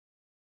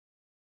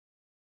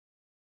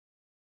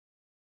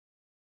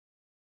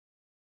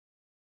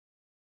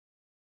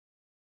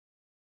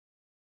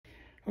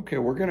Okay,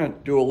 we're going to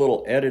do a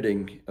little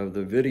editing of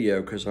the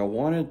video because I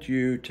wanted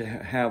you to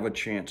have a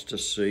chance to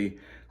see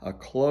a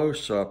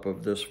close-up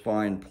of this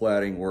fine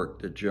plaiting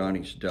work that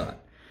Johnny's done.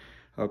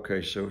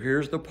 Okay, so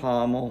here's the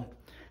pommel.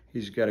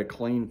 He's got a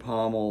clean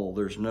pommel.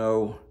 There's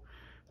no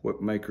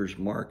whipmaker's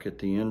mark at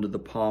the end of the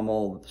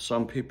pommel.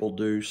 Some people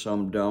do,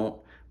 some don't.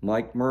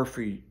 Mike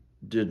Murphy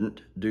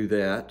didn't do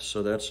that,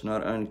 so that's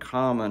not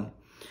uncommon,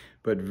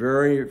 but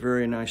very,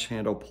 very nice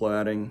handle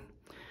plaiting.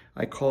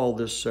 I call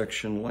this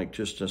section like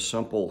just a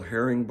simple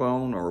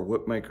herringbone or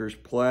whipmaker's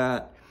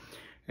plait,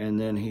 and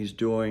then he's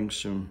doing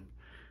some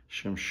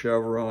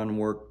chevron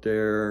work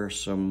there,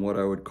 some what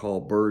I would call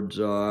bird's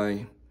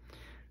eye.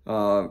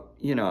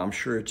 You know, I'm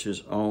sure it's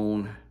his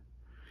own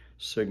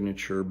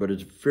signature, but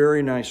it's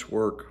very nice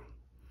work,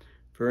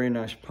 very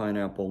nice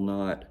pineapple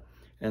knot.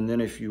 And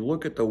then if you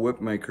look at the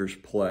whipmaker's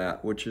plait,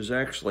 which is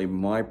actually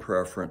my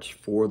preference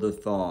for the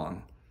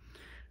thong,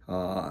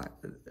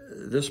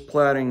 this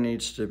plaiting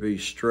needs to be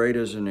straight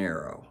as an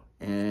arrow,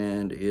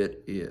 and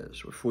it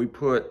is. If we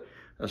put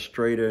a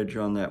straight edge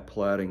on that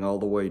plaiting all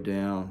the way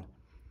down,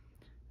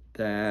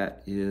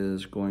 that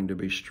is going to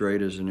be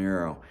straight as an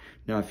arrow.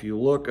 Now, if you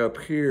look up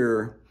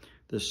here,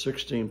 the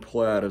 16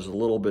 plait is a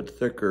little bit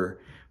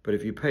thicker, but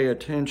if you pay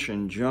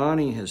attention,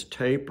 Johnny has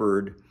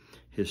tapered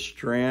his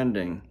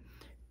stranding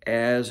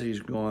as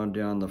he's gone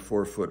down the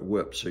 4-foot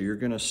whip. So you're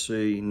going to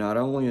see not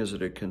only is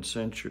it a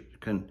concentric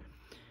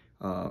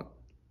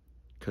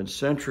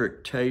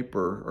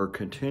taper or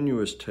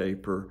continuous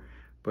taper,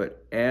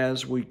 but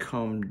as we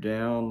come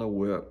down the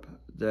whip,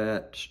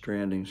 that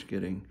stranding's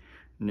getting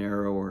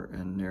narrower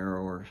and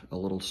narrower, a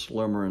little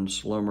slimmer and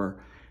slimmer.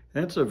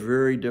 That's a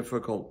very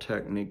difficult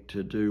technique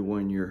to do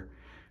when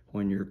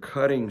you're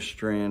cutting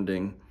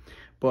stranding,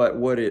 but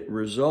what it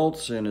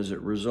results in is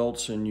it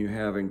results in you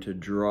having to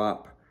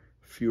drop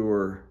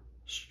fewer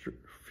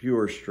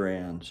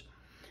strands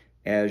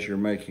as you're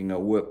making a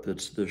whip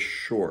that's this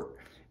short.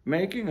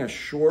 Making a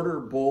shorter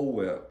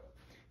bullwhip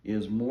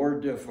is more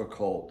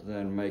difficult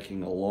than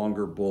making a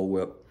longer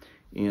bullwhip,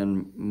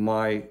 in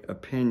my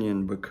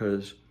opinion,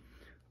 because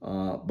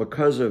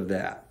of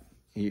that.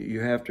 You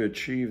have to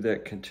achieve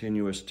that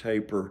continuous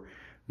taper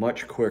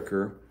much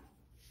quicker.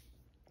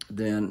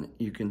 Then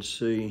you can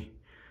see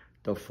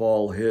the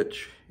fall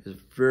hitch is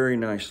very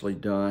nicely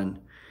done.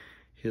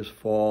 His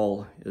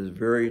fall is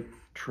very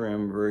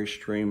trim, very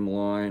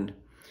streamlined,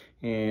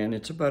 and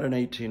it's about an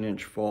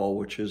 18-inch fall,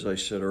 which, as I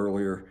said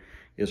earlier,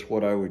 is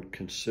what I would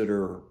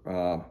consider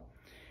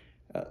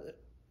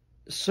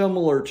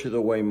similar to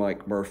the way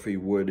Mike Murphy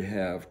would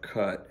have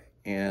cut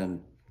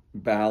and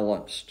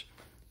balanced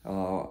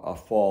a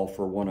fall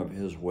for one of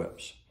his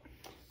whips.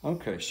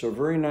 Okay, so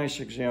very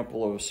nice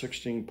example of a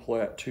 16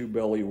 plait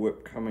 2-belly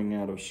whip coming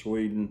out of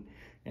Sweden,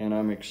 and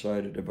I'm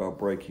excited about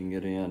breaking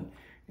it in.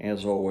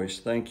 As always,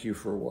 thank you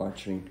for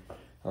watching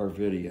our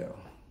video.